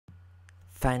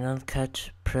Final Cut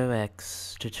Pro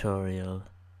X tutorial,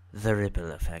 the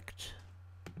ripple effect.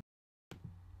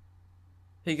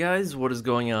 Hey guys, what is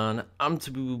going on? I'm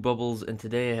Taboo Bubbles, and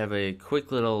today I have a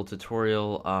quick little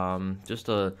tutorial, just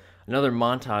another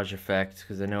montage effect,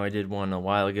 because I know I did one a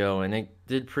while ago and it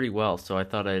did pretty well, so I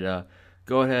thought I'd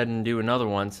go ahead and do another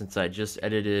one since I just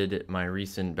edited my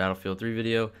recent Battlefield 3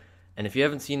 video. And if you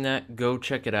haven't seen that, go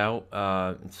check it out.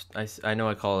 I know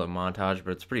I call it a montage,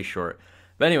 but it's pretty short.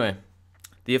 But anyway,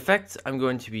 the effect I'm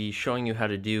going to be showing you how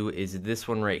to do is this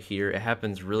one right here. It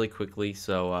happens really quickly,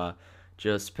 so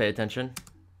just pay attention.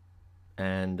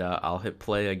 And I'll hit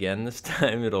play again this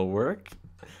time. It'll work.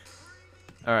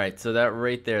 Alright, so that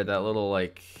right there, that little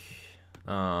like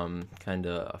kind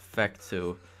of effect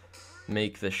to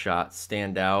make the shot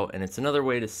stand out, and it's another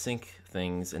way to sync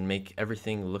things and make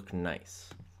everything look nice.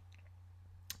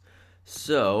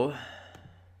 So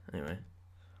anyway,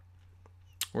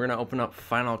 we're gonna open up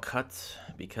Final Cut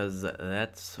because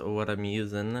that's what I'm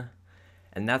using,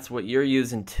 and that's what you're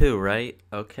using too, right?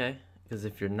 Okay, because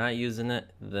if you're not using it,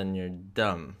 then you're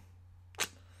dumb.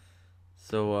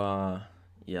 So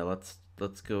yeah, let's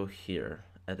go here.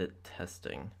 Edit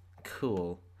testing.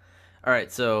 Cool.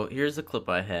 Alright, so here's the clip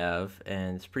I have,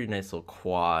 and it's a pretty nice little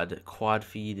quad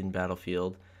feed in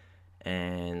Battlefield.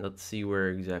 And let's see where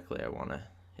exactly I want to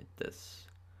hit this.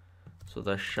 So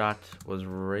the shot was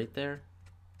right there.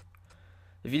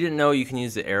 If you didn't know, you can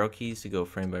use the arrow keys to go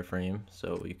frame by frame,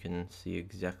 so you can see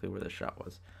exactly where the shot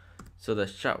was. So the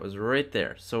shot was right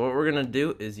there. So what we're going to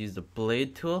do is use the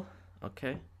blade tool.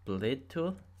 Okay, blade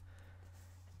tool.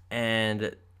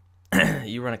 And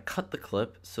you want to cut the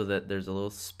clip so that there's a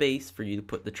little space for you to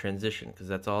put the transition, because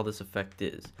that's all this effect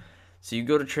is. So you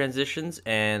go to transitions,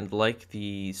 and like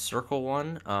the circle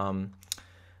one,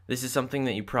 this is something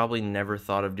that you probably never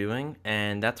thought of doing,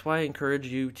 and that's why I encourage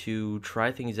you to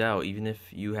try things out, even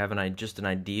if you have just an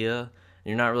idea and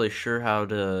you're not really sure how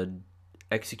to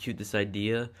execute this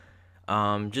idea.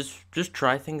 Just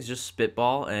try things, just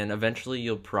spitball, and eventually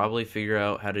you'll probably figure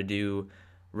out how to do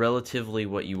relatively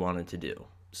what you wanted to do.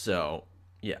 So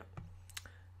yeah,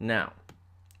 now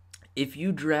if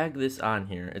you drag this on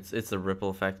here, it's the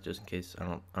ripple effect, just in case I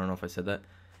don't know if I said that.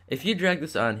 If you drag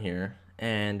this on here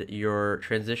and your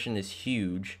transition is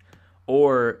huge,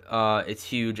 or it's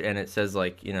huge and it says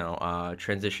like, you know,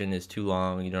 transition is too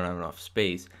long, you don't have enough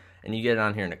space, and you get it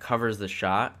on here and it covers the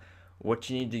shot, what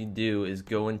you need to do is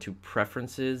go into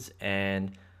preferences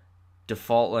and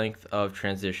default length of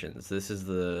transitions. This is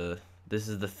the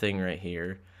thing right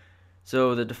here.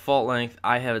 So the default length,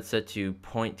 I have it set to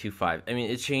 0.25. I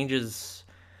mean, it changes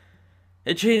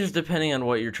depending on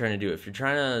what you're trying to do. If you're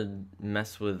trying to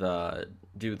mess with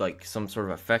do like some sort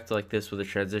of effect like this with a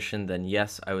transition, then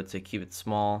yes, I would say keep it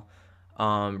small.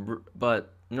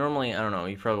 But normally, I don't know,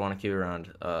 you probably want to keep it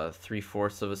around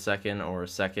 3/4 of a second or a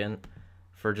second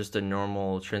for just a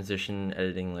normal transition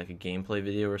editing, like a gameplay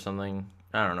video or something.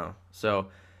 I don't know. So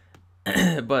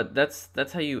but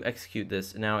that's how you execute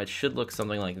this. Now it should look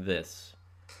something like this.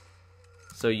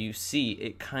 So you see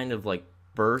it kind of like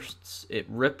bursts, it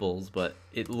ripples, but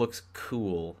it looks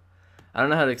cool. I don't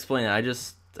know how to explain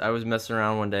it. I was messing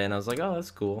around one day and I was like, oh, that's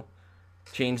cool.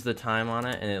 Change the time on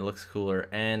it and it looks cooler.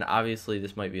 And obviously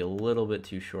this might be a little bit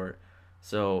too short.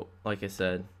 So like I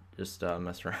said, just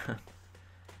mess around.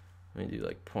 Let me do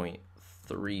like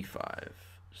 0.35.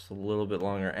 Just a little bit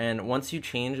longer, and once you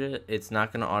change it, it's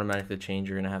not going to automatically change.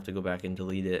 You're going to have to go back and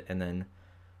delete it and then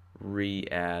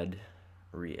re-add.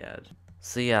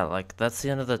 So yeah, like that's the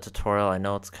end of the tutorial. I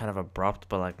know it's kind of abrupt,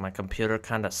 but like my computer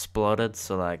kind of exploded,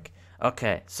 so like,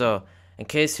 okay, so in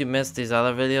case you missed these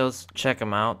other videos, check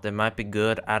them out. They might be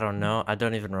good. I don't know. I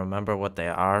don't even remember what they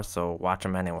are, so watch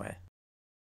them anyway.